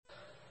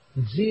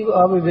जीव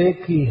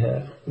अविवेकी है,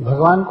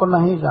 भगवान को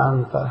नहीं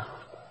जानता।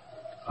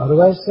 और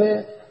वैसे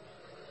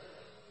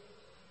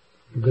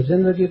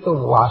गजेंद्र जी तो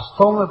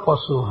वास्तव में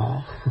पशु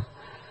हैं।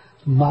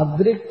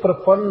 माद्रिक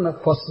प्रपन्न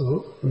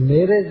पशु,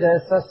 मेरे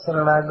जैसा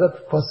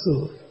शरणागत पशु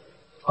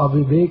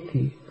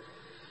अविवेकी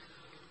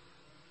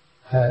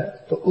है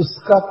तो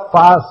उसका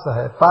पास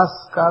है,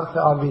 पास का अर्थ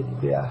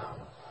अविद्या।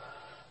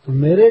 तो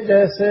मेरे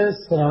जैसे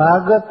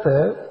शरणागत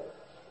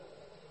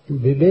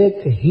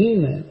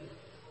विवेकहीन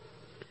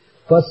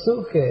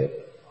पशु के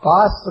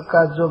पास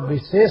का जो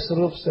विशेष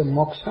रूप से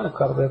मोक्षण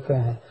कर देते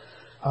हैं,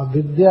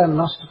 अविद्या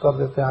नष्ट कर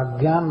देते हैं,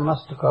 अज्ञान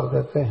नष्ट कर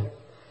देते हैं,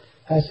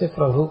 ऐसे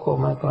प्रभु को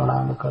मैं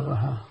प्रणाम कर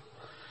रहा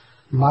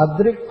हूं।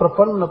 माद्रिक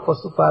प्रपन्न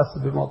पशुपास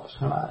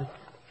विमोक्षणाय।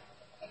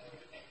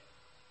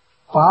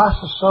 पास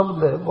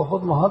शब्द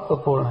बहुत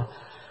महत्वपूर्ण है।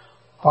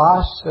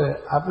 पास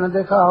आपने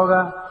देखा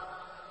होगा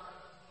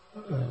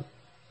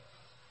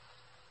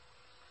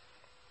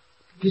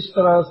किस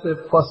तरह से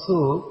पशु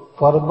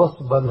परबस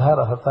बंधा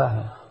रहता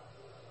है।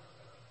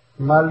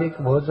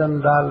 मालिक भोजन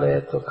डाले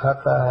तो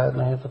खाता है,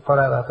 नहीं तो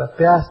पड़ा रहता है।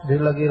 प्यास भी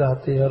लगी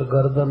रहती है और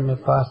गर्दन में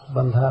पास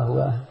बंधा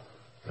हुआ है,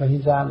 कहीं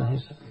जा नहीं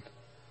सकता।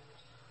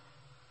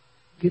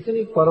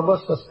 कितनी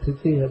परबस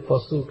स्थिति है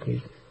पशु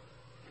की,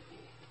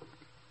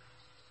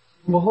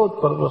 बहुत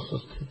परबस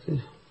स्थिति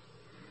है।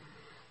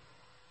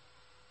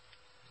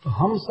 तो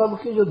हम सब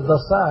की जो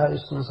दशा है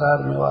इस संसार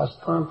में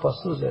वास्तव में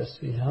पशु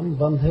जैसी है। हम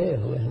बंधे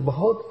हुए हैं,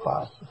 बहुत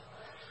पास है।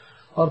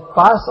 और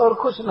पास और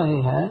कुछ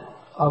नहीं है,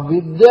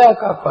 अविद्या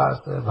का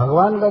पास है।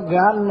 भगवान का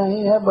ज्ञान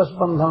नहीं है, बस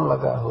बंधन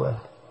लगा हुआ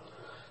है।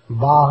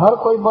 बाहर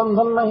कोई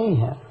बंधन नहीं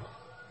है,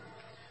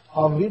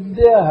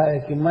 अविद्या है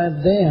कि मैं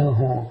देह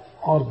हूं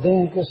और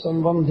देह के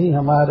संबंधी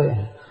हमारे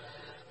हैं।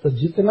 तो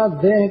जितना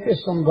देह के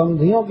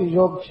संबंधियों की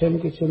योगक्षेम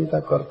की चिंता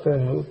करते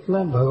हैं,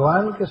 उतना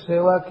भगवान की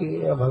सेवा की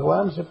या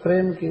भगवान से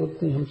प्रेम की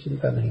उतनी हम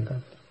चिंता नहीं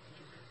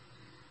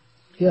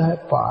करते। यह है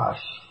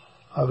पाश,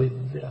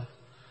 अविद्या।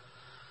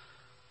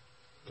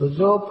 तो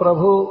जो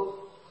प्रभु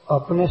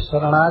अपने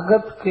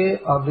शरणागत के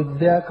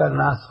अविद्या का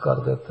नाश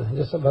कर देते हैं,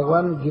 जैसे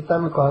भगवान गीता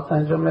में कहते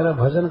हैं, जो मेरा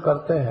भजन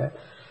करते हैं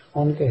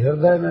उनके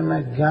हृदय में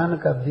मैं ज्ञान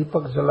का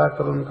दीपक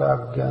जलाकर उनका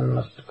अज्ञान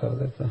नष्ट कर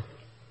देता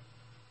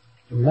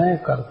हूं। मैं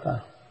करता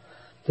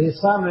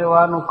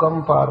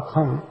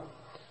तेषामेवानुकंपार्थम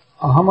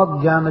अहम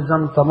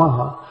ज्ञानजम तमः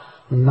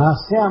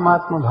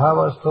नास्यामात्म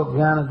भावस्थो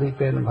ज्ञान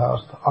दीपेन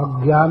भावस्थो।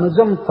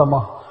 अज्ञानजम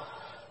तमः,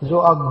 जो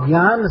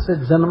अज्ञान से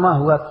जन्मा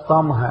हुआ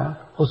तम है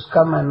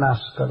उसका मैं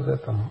नाश कर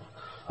देता हूं।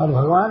 और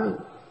भगवान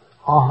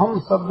अहम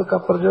शब्द का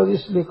प्रयोग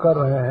इसलिए कर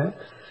रहे हैं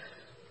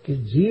कि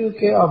जीव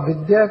के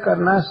अविद्या का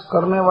नाश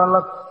करने वाला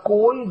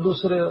कोई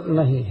दूसरे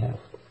नहीं है,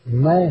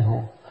 मैं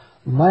हूं,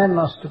 मैं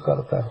नष्ट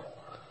करता हूं।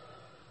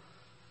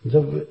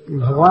 जब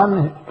भगवान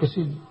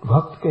किसी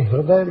भक्त के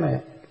हृदय में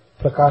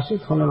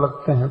प्रकाशित होने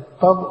लगते हैं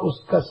तब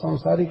उसका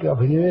संसारिक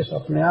अभिनिवेश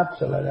अपने आप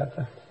चला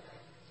जाता है।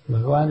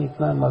 भगवान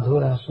इतना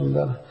मधुर है,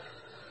 सुंदर है।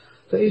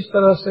 तो इस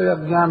तरह से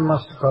अज्ञान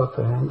नष्ट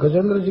करते हैं।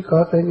 गजेंद्र जी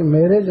कहते हैं कि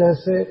मेरे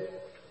जैसे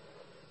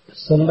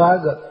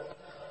संरागत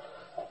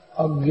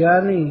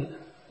अज्ञानी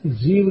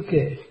जीव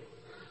के,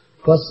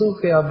 पशु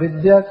के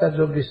अविद्या का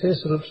जो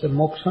विशेष रूप से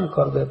मोक्षण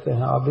कर देते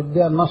हैं,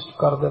 अविद्या नष्ट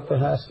कर देते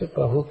हैं, ऐसे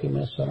प्रभु की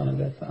मैं शरण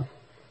लेता हूं।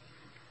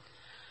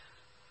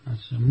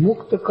 अच्छा,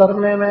 मुक्त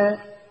करने में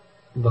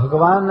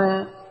भगवान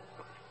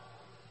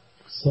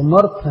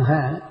समर्थ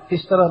हैं,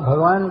 इस तरह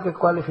भगवान के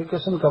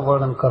क्वालिफिकेशन का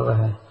वर्णन कर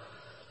रहे हैं।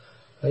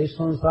 इस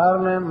संसार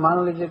में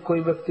मान लीजिए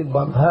कोई व्यक्ति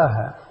बंधा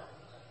है,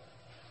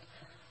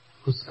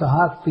 उसका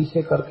हाथ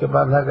पीछे करके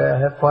बांधा गया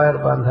है, पैर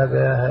बांधा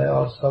गया है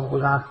और सब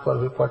कुछ, आंख पर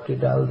भी पट्टी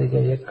डाल दी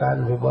गई है,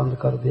 कान भी बंद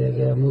कर दिया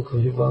गया, मुख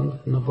भी बंद,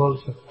 न बोल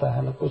सकता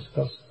है न कुछ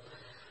कर,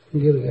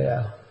 गिर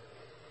गया।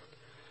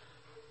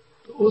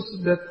 तो उस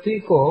व्यक्ति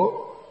को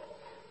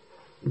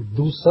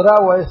दूसरा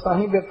वैसा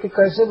ही व्यक्ति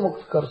कैसे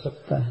मुक्त कर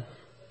सकता है?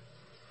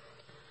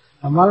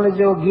 मान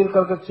लीजिए वो गिर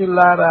करके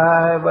चिल्ला रहा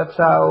है,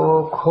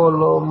 बचाओ,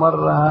 खोलो, मर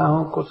रहा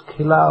हूं, कुछ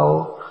खिलाओ,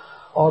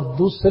 और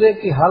दूसरे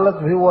की हालत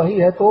भी वही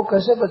है, तो वो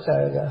कैसे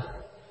बचाएगा?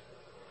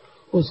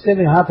 उसके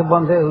भी हाथ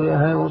बंधे हुए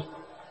हैं,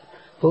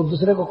 तो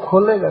दूसरे को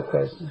खोलेगा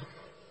कैसे?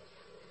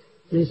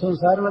 इस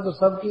संसार में तो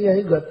सबकी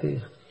यही गति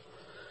है।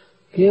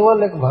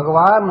 केवल एक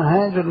भगवान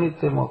है जो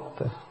नित्य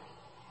मुक्त है,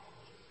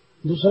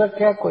 दूसरा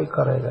क्या कोई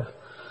करेगा?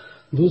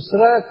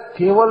 दूसरा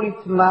केवल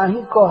इतना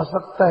ही कह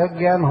सकता है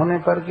ज्ञान होने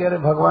पर कि अरे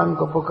भगवान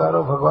को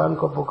पुकारो, भगवान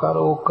को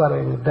पुकारो, वो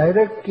करेंगे।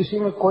 डायरेक्ट किसी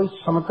में कोई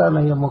क्षमता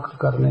नहीं है मुक्त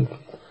करने की।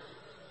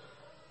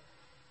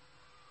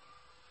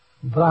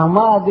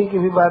 ब्रह्मा आदि की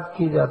भी बात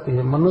की जाती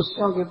है,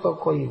 मनुष्यों की तो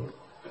कोई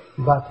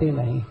बात ही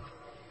नहीं।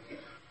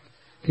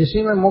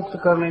 किसी में मुक्त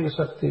करने की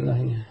शक्ति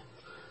नहीं है।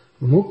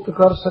 मुक्त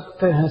कर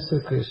सकते हैं श्री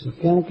कृष्ण,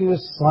 क्योंकि वे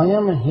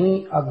स्वयं ही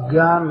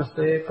अज्ञान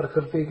से,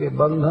 प्रकृति के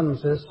बंधन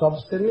से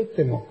सबसे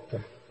नित्य मुक्त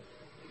है।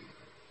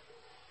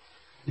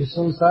 इस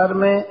संसार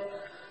में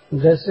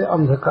जैसे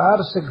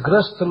अंधकार से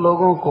ग्रस्त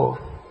लोगों को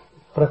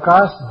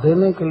प्रकाश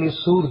देने के लिए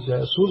सूर्य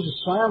है, सूर्य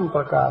स्वयं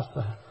प्रकाश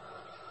है,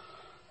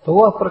 तो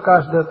वह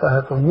प्रकाश देता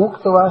है। तो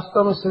मुक्त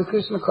वास्तव में श्री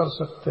कृष्ण कर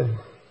सकते हैं।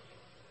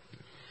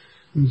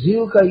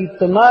 जीव का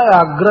इतना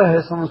आग्रह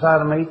है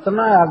संसार में,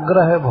 इतना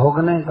आग्रह है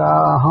भोगने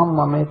का, अहम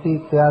ममेति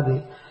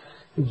इत्यादि,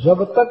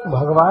 जब तक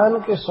भगवान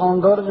के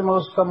सौंदर्य में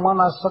उसका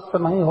मन आसक्त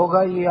नहीं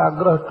होगा ये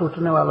आग्रह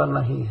टूटने वाला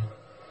नहीं है।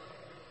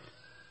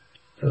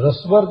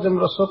 रसवर्जम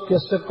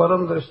रसोप्यस्य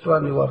परम दृष्टवा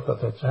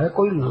निवर्तते। चाहे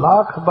कोई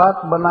लाख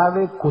बात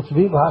बनावे, कुछ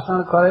भी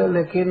भाषण करे,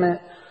 लेकिन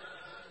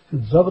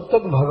जब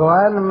तक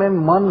भगवान में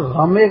मन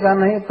रमेगा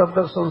नहीं तब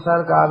तक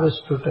संसार का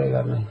आवेश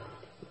टूटेगा नहीं,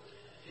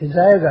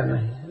 जाएगा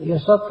नहीं। यह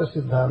सत्य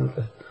सिद्धांत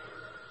है।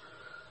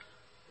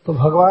 तो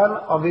भगवान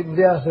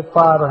अविद्या से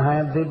पार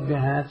हैं, दिव्य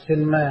हैं,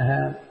 चिन्मय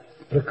हैं,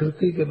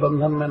 प्रकृति के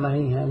बंधन में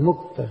नहीं है,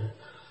 मुक्त है।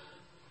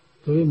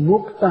 तो ये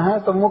मुक्त हैं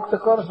तो मुक्त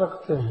कर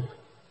सकते हैं।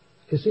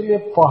 इसीलिए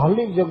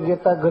पहली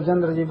योग्यता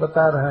गजेंद्र जी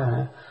बता रहे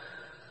हैं।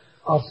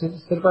 और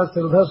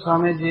सिरधर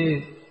स्वामी जी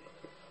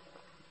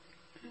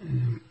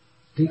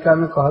टीका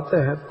में कहते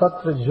हैं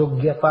तत्र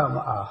योग्यता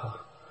में आह,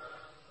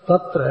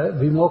 तत्र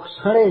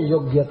विमोक्षणे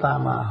योग्यता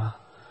में आह।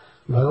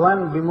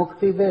 भगवान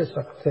विमुक्ति दे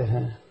सकते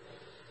हैं।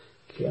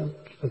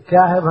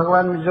 क्या है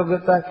भगवान में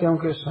योग्यता?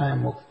 क्योंकि स्वयं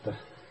मुक्त है,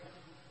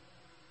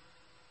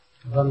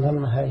 बंधन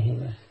में है ही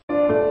नहीं।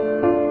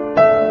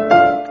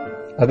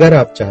 अगर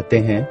आप चाहते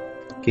हैं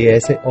कि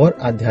ऐसे और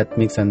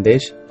आध्यात्मिक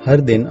संदेश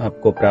हर दिन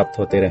आपको प्राप्त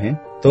होते रहें,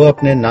 तो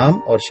अपने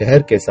नाम और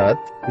शहर के साथ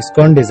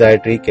इस्कॉन डिजायर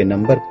ट्री के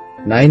नंबर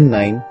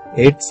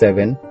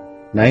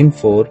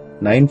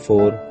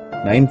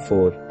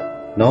 9987949494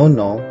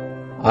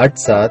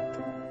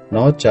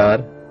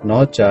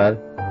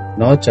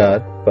 9987949494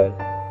 पर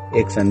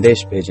एक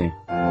संदेश भेजें।